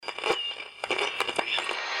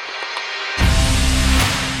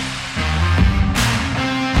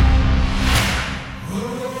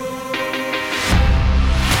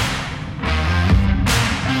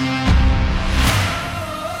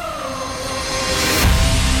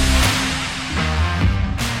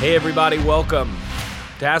Hey everybody, welcome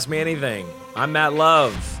to Ask Me Anything. I'm Matt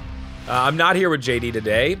Love. I'm not here with JD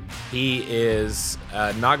today. He is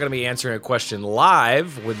not going to be answering a question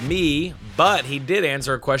live with me, but he did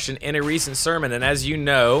answer a question in a recent sermon. And as you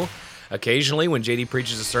know, occasionally when JD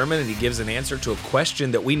preaches a sermon and he gives an answer to a question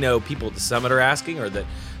that we know people at the summit are asking, or that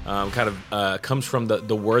comes from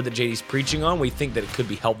the word that JD's preaching on, we think that it could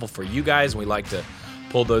be helpful for you guys, and we like to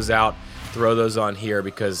pull those out, throw those on here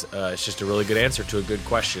because it's just a really good answer to a good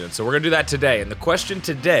question. And so we're going to do that today. And the question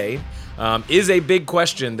today is a big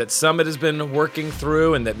question that Summit has been working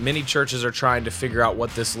through and that many churches are trying to figure out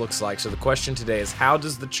what this looks like. So the question today is, how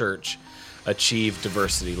does the church achieve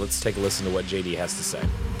diversity? Let's take a listen to what JD has to say.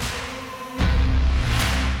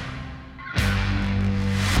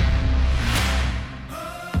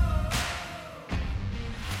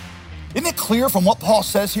 Isn't it clear from what Paul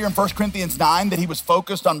says here in 1 Corinthians 9 that he was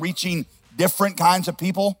focused on reaching different kinds of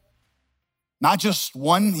people? Not just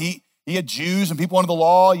one. He had Jews and people under the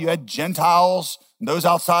law. You had Gentiles and those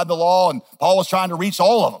outside the law. And Paul was trying to reach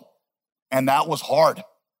all of them. And that was hard.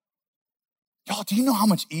 Y'all, do you know how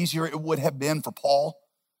much easier it would have been for Paul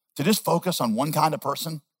to just focus on one kind of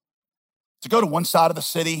person? To go to one side of the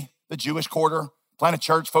city, the Jewish quarter, plant a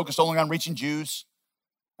church focused only on reaching Jews,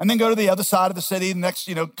 and then go to the other side of the city the next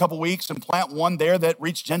couple weeks and plant one there that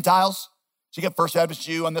reached Gentiles. So you get First Baptist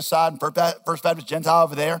Jew on this side and First Baptist Gentile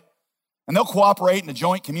over there. And they'll cooperate in a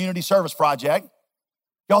joint community service project.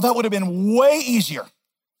 Y'all, that would have been way easier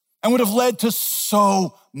and would have led to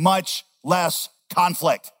so much less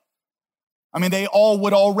conflict. I mean, they all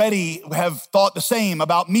would already have thought the same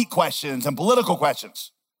about meat questions and political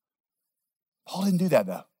questions. Paul didn't do that,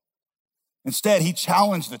 though. Instead, he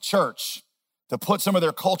challenged the church to put some of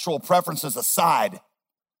their cultural preferences aside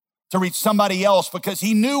to reach somebody else because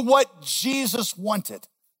he knew what Jesus wanted.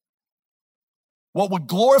 What would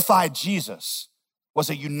glorify Jesus was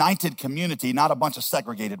a united community, not a bunch of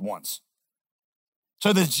segregated ones.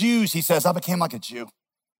 So the Jews, he says, I became like a Jew,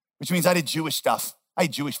 which means I did Jewish stuff. I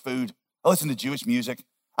ate Jewish food. I listened to Jewish music.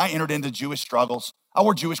 I entered into Jewish struggles. I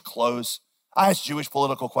wore Jewish clothes. I asked Jewish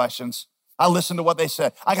political questions. I listened to what they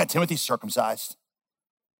said. I got Timothy circumcised.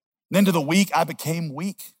 And then to the weak, I became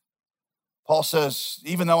weak. Paul says,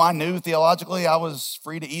 even though I knew theologically I was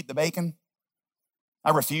free to eat the bacon,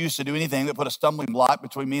 I refused to do anything that put a stumbling block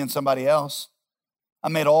between me and somebody else. I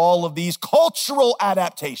made all of these cultural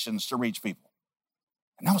adaptations to reach people.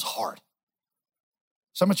 And that was hard.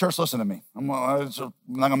 Some of church, listen to me. I'm not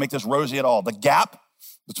going to make this rosy at all. The gap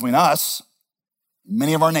between us,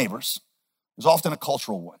 many of our neighbors, is often a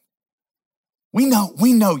cultural one. We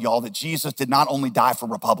know, y'all, that Jesus did not only die for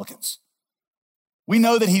Republicans. We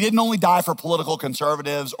know that he didn't only die for political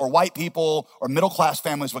conservatives or white people or middle-class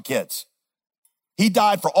families with kids. He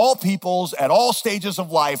died for all peoples at all stages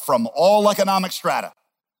of life from all economic strata.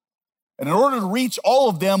 And in order to reach all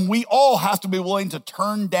of them, we all have to be willing to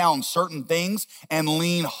turn down certain things and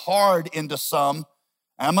lean hard into some.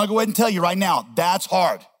 And I'm going to go ahead and tell you right now, that's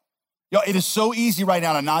hard. Yo, it is so easy right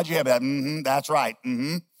now to nod your head that, that's right,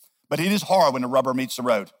 But it is hard when the rubber meets the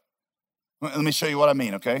road. Let me show you what I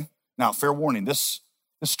mean, okay? Now, fair warning, this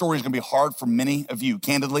story is going to be hard for many of you.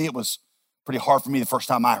 Candidly, it was pretty hard for me the first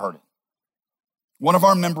time I heard it. One of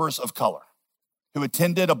our members of color who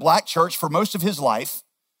attended a black church for most of his life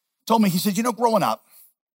told me, he said, growing up,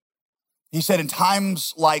 he said, in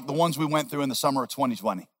times like the ones we went through in the summer of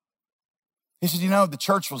 2020, he said, the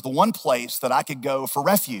church was the one place that I could go for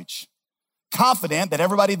refuge, confident that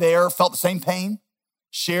everybody there felt the same pain,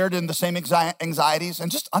 shared in the same anxieties,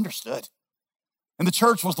 and just understood. And the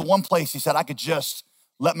church was the one place, he said, I could just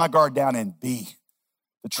let my guard down and be.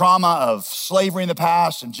 The trauma of slavery in the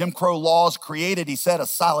past and Jim Crow laws created, he said, a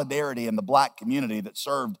solidarity in the black community that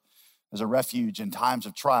served as a refuge in times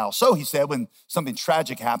of trial. So he said, when something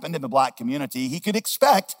tragic happened in the black community, he could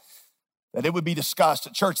expect that it would be discussed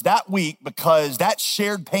at church that week because that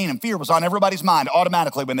shared pain and fear was on everybody's mind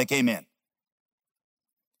automatically when they came in.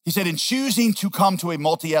 He said, in choosing to come to a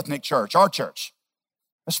multi-ethnic church, our church,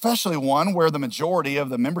 especially one where the majority of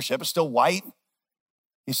the membership is still white,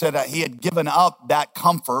 he said that he had given up that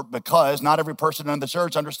comfort because not every person in the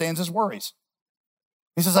church understands his worries.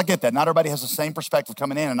 He says, I get that. Not everybody has the same perspective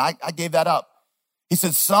coming in, and I gave that up. He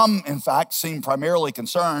said, some, in fact, seem primarily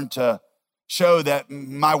concerned to show that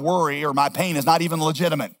my worry or my pain is not even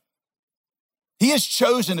legitimate. He has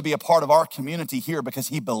chosen to be a part of our community here because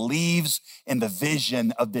he believes in the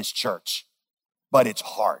vision of this church, but it's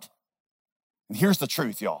hard. And here's the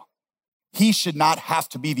truth, y'all. He should not have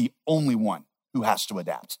to be the only one who has to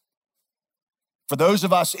adapt. For those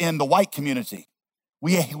of us in the white community,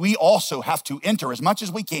 we also have to enter as much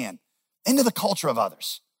as we can into the culture of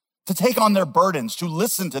others. to take on their burdens, to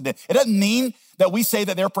listen to them. It doesn't mean that we say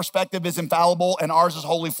that their perspective is infallible and ours is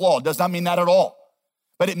wholly flawed. It does not mean that at all.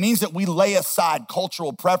 But it means that we lay aside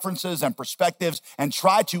cultural preferences and perspectives and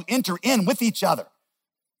try to enter in with each other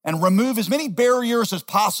and remove as many barriers as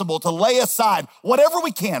possible to lay aside whatever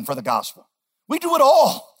we can for the gospel. We do it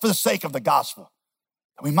all for the sake of the gospel.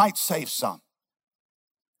 We might save some.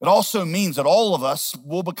 It also means that all of us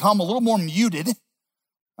will become a little more muted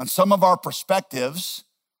on some of our perspectives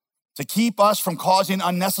to keep us from causing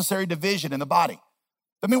unnecessary division in the body.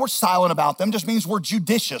 That means we're silent about them, just means we're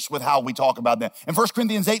judicious with how we talk about them. In 1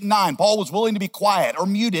 Corinthians 8 and 9, Paul was willing to be quiet or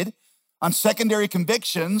muted on secondary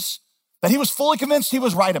convictions that he was fully convinced he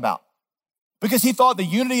was right about, because he thought the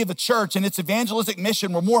unity of the church and its evangelistic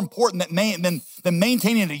mission were more important than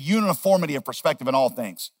maintaining a uniformity of perspective in all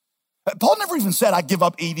things. Paul never even said, I give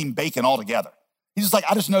up eating bacon altogether. He's just like,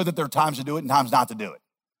 I just know that there are times to do it and times not to do it.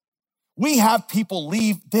 We have people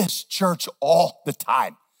leave this church all the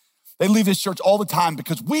time. They leave this church all the time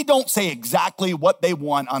because we don't say exactly what they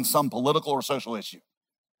want on some political or social issue.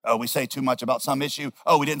 Oh, we say too much about some issue.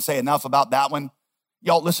 Oh, we didn't say enough about that one.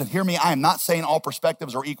 Y'all, listen, hear me. I am not saying all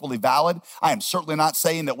perspectives are equally valid. I am certainly not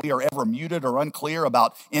saying that we are ever muted or unclear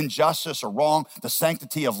about injustice or wrong, the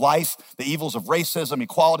sanctity of life, the evils of racism,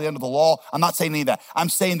 equality under the law. I'm not saying any of that. I'm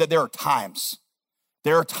saying that there are times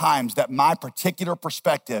that my particular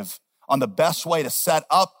perspective on the best way to set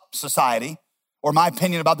up society, or my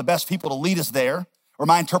opinion about the best people to lead us there, or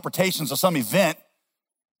my interpretations of some event,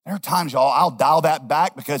 there are times, y'all, I'll dial that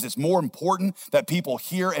back because it's more important that people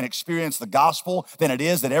hear and experience the gospel than it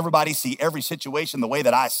is that everybody see every situation the way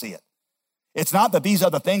that I see it. It's not that these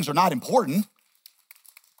other things are not important.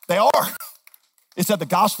 They are. It's that the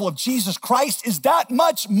gospel of Jesus Christ is that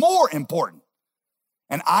much more important.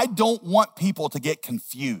 And I don't want people to get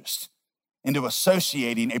confused into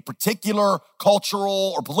associating a particular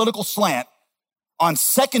cultural or political slant on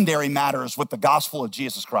secondary matters with the gospel of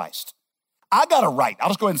Jesus Christ. I got a right, I'll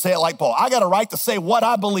just go ahead and say it like Paul, I got a right to say what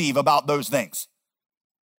I believe about those things.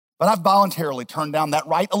 But I've voluntarily turned down that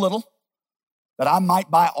right a little, that I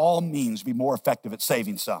might by all means be more effective at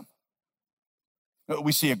saving some.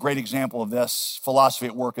 We see a great example of this philosophy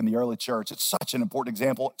at work in the early church. It's such an important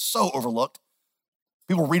example. It's so overlooked.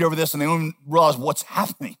 People read over this and they don't even realize what's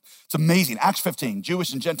happening. It's amazing. Acts 15,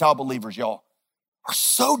 Jewish and Gentile believers, y'all, are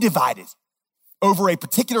so divided over a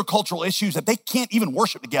particular cultural issue that they can't even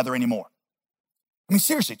worship together anymore. I mean,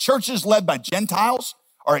 seriously, churches led by Gentiles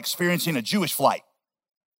are experiencing a Jewish flight.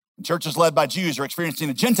 And churches led by Jews are experiencing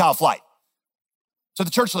a Gentile flight. So the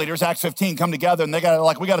church leaders, Acts 15, come together and we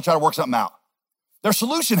got to try to work something out. Their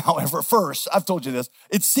solution, however, at first, I've told you this,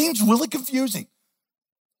 it seems really confusing.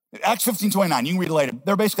 Acts 15:29, you can read it later.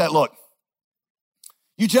 They're basically like, look,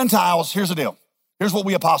 you Gentiles, here's the deal. Here's what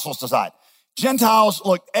we apostles decide. Gentiles,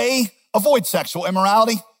 look, A, avoid sexual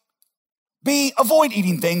immorality. B, avoid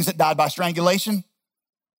eating things that died by strangulation,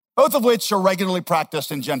 both of which are regularly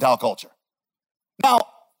practiced in Gentile culture. Now,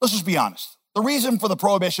 let's just be honest. The reason for the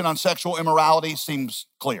prohibition on sexual immorality seems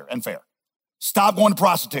clear and fair. Stop going to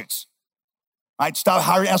prostitutes. Right? Stop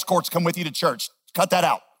hiring escorts to come with you to church. Cut that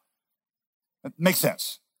out. It makes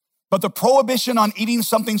sense. But the prohibition on eating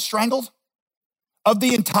something strangled of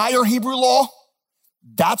the entire Hebrew law,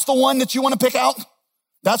 that's the one that you want to pick out?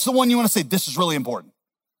 That's the one you want to say, this is really important.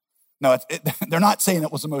 No, they're not saying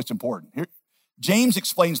it was the most important. Here, James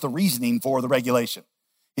explains the reasoning for the regulation.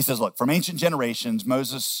 He says, look, from ancient generations,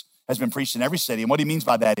 Moses has been preached in every city. And what he means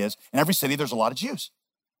by that is, in every city, there's a lot of Jews.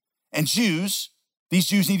 And these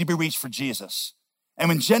Jews need to be reached for Jesus. And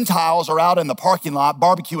when Gentiles are out in the parking lot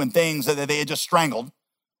barbecuing things that they had just strangled,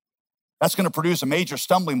 that's going to produce a major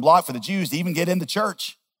stumbling block for the Jews to even get into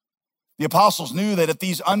church. The apostles knew that if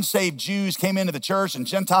these unsaved Jews came into the church and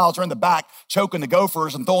Gentiles are in the back choking the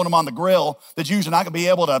gophers and throwing them on the grill, the Jews are not going to be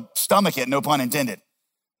able to stomach it, no pun intended.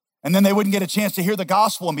 And then they wouldn't get a chance to hear the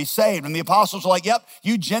gospel and be saved. And the apostles are like, yep,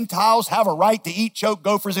 you Gentiles have a right to eat choke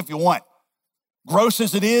gophers if you want. Gross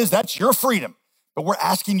as it is, that's your freedom. But we're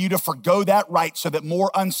asking you to forgo that right so that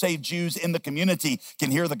more unsaved Jews in the community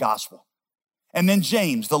can hear the gospel. And then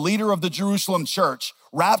James, the leader of the Jerusalem church,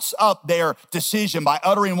 wraps up their decision by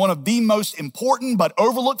uttering one of the most important but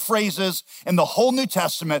overlooked phrases in the whole New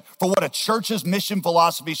Testament for what a church's mission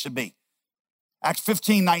philosophy should be. Acts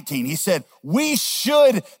 15:19, he said, we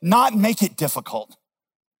should not make it difficult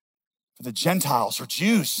for the Gentiles or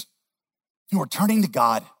Jews who are turning to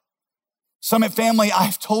God. Summit family,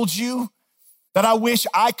 I've told you that I wish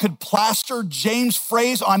I could plaster James'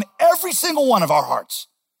 phrase on every single one of our hearts.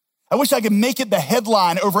 I wish I could make it the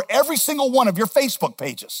headline over every single one of your Facebook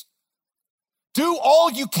pages. Do all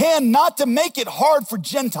you can not to make it hard for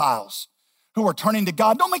Gentiles, who are turning to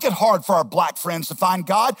God. Don't make it hard for our black friends to find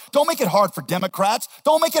God. Don't make it hard for Democrats.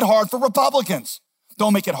 Don't make it hard for Republicans.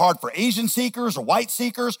 Don't make it hard for Asian seekers or white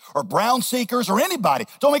seekers or brown seekers or anybody.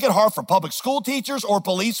 Don't make it hard for public school teachers or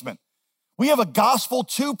policemen. We have a gospel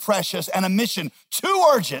too precious and a mission too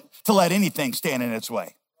urgent to let anything stand in its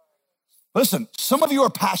way. Listen, some of you are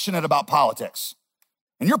passionate about politics,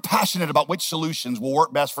 and you're passionate about which solutions will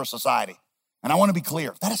work best for society. And I want to be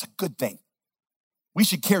clear, that is a good thing. We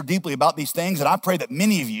should care deeply about these things, and I pray that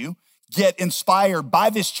many of you get inspired by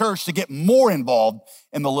this church to get more involved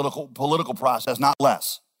in the political process, not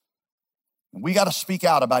less. And we got to speak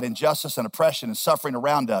out about injustice and oppression and suffering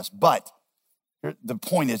around us. But the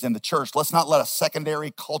point is, in the church, let's not let a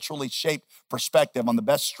secondary, culturally shaped perspective on the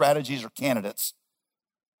best strategies or candidates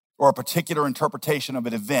or a particular interpretation of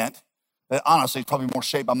an event that honestly is probably more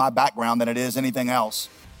shaped by my background than it is anything else.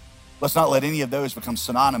 Let's not let any of those become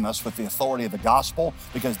synonymous with the authority of the gospel,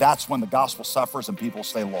 because that's when the gospel suffers and people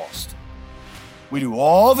stay lost. We do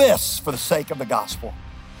all this for the sake of the gospel,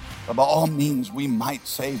 but by all means, we might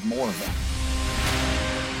save more of them.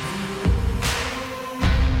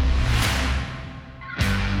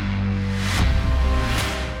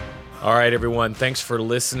 All right, everyone. Thanks for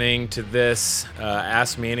listening to this.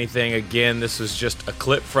 Ask Me Anything. Again, this was just a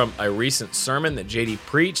clip from a recent sermon that JD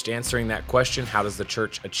preached, answering that question, how does the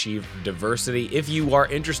church achieve diversity? If you are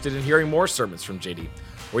interested in hearing more sermons from JD,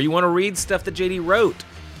 or you want to read stuff that JD wrote,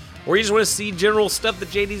 or you just want to see general stuff that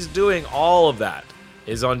JD's doing, all of that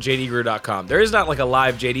is on jdgreer.com. There is not like a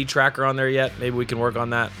live JD tracker on there yet. Maybe we can work on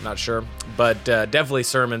that. Not sure. But definitely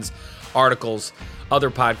sermons, articles, other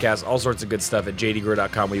podcasts, all sorts of good stuff at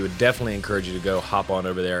jdgreer.com. We would definitely encourage you to go hop on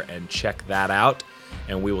over there and check that out.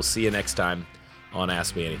 And we will see you next time on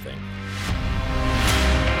Ask Me Anything.